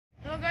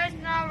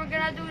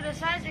gonna do the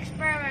science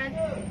experiment,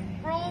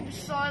 probe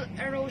soil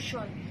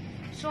erosion.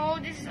 So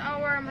this is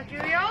our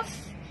materials: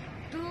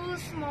 2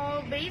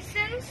 small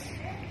basins,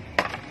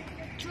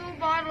 2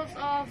 bottles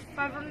of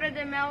 500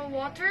 ml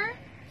water,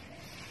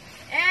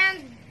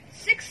 and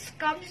 6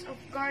 cups of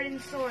garden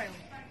soil.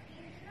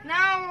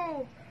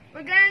 Now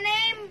we're gonna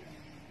name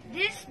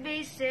this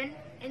basin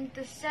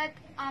into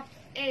setup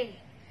A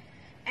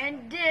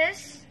and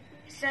this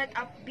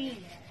setup B.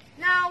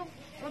 Now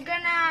we're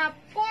gonna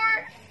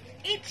pour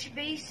each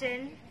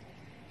basin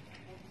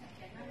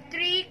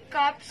 3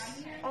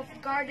 cups of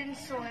garden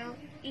soil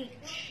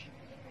each.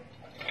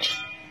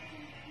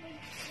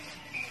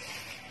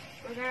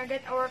 We're gonna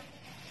get our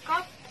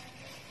cup.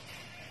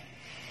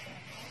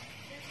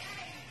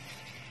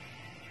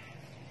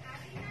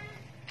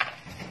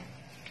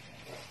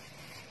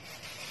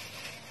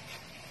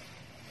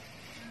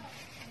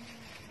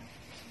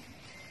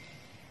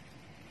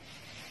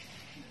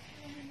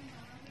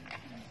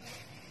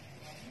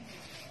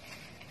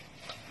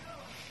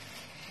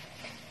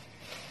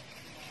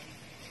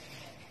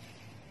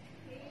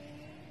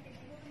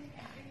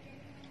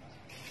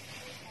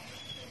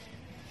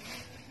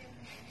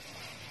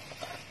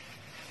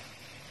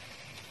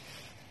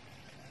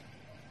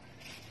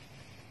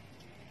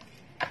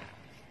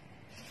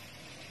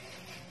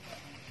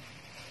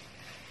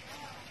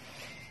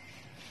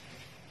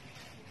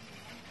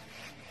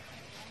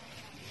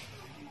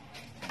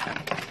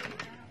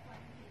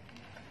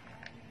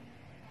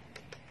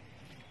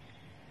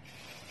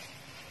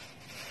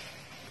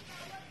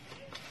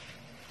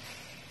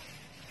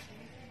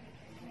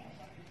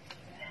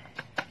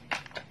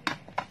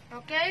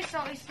 Okay,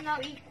 so it's now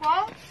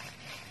equal.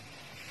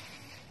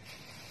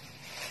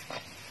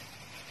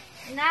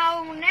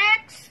 Now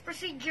next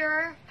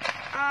procedure,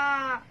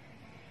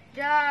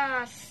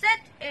 the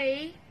set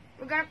A,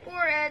 we're gonna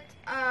pour it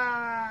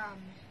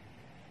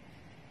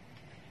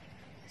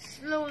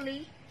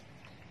slowly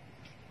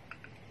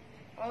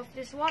of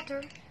this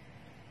water.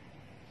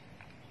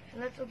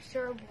 Let's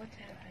observe what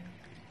happens.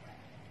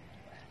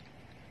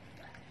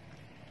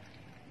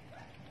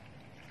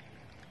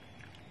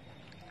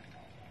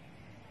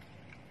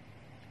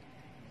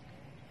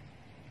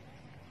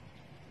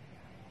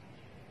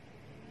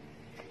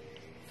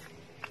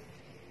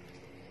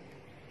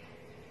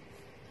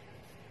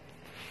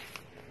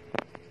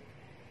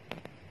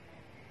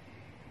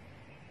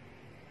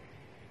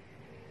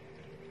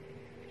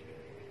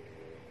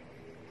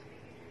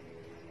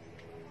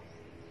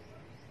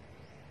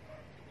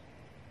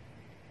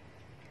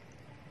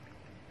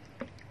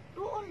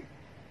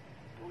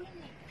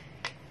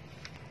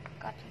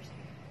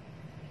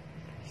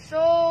 So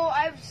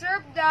I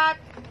observed that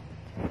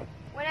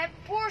when I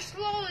pour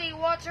slowly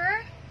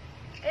water,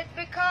 it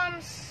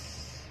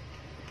becomes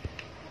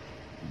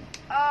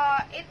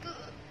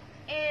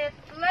it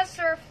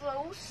lesser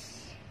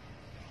flows.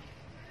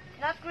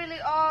 Not really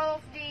all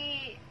of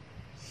the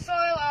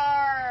soil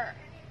are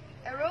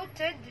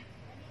eroded.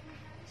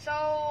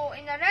 So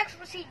in the next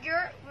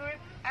procedure, we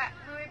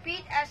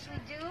repeat as we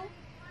do,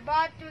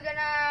 but we're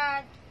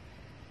gonna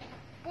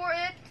pour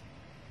it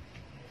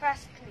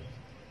fastly.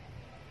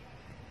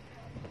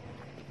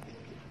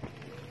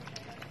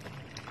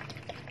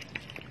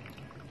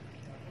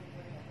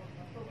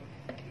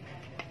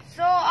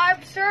 So I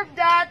observed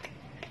that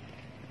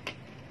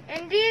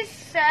in this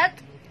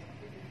set,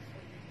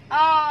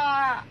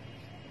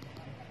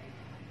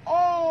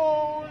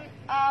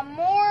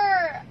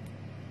 more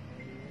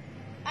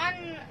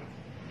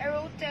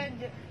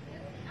uneroded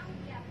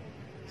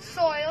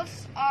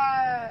soils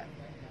are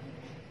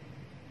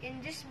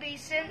in this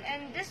basin,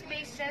 and this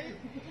basin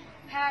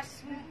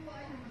has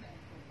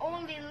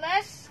only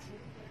less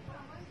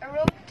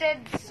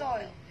eroded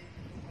soil.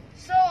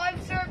 So I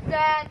observed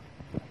that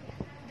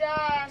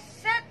the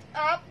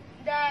setup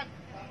that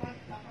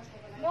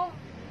moved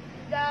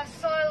the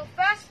soil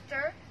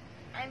faster,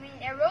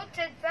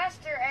 eroded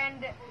faster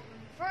and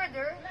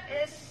further,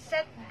 is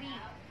set B.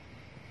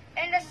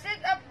 And the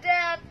setup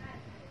that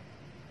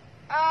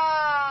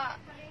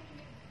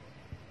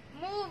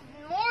moved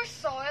more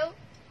soil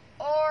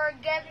or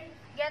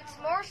gets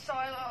more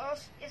soil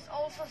is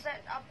also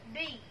setup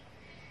B.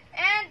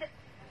 And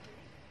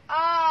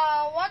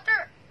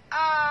water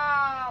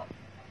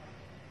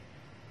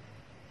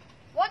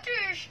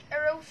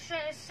erosion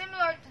is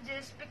similar to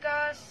this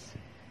because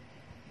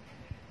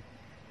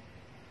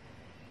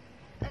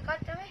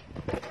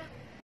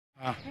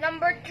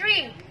Number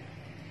 3.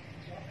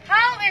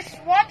 How is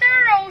water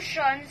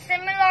erosion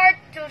similar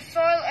to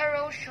soil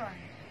erosion?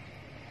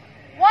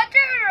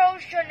 Water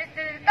erosion is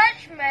the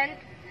detachment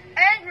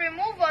and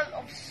removal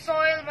of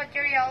soil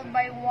material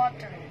by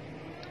water.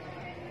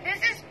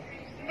 This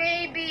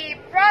may be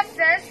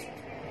processed,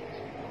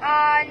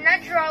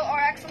 natural, or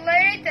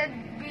accelerated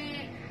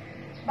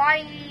by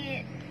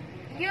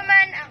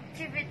human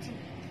activity.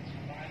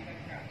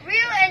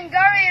 Real and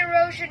gary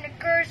erosion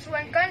occurs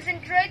when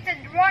concentrated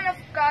runoff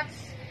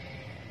cuts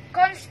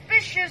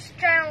conspicuous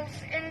channels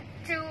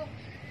into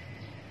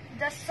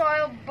the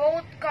soil,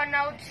 both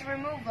connotes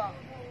removal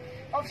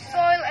of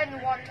soil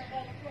and water.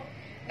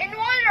 In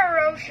water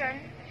erosion,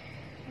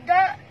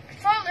 the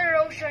soil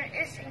erosion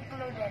is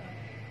included.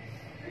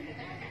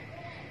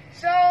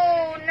 So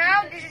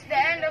now this is the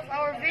end of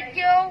our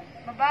video.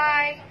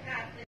 Bye-bye.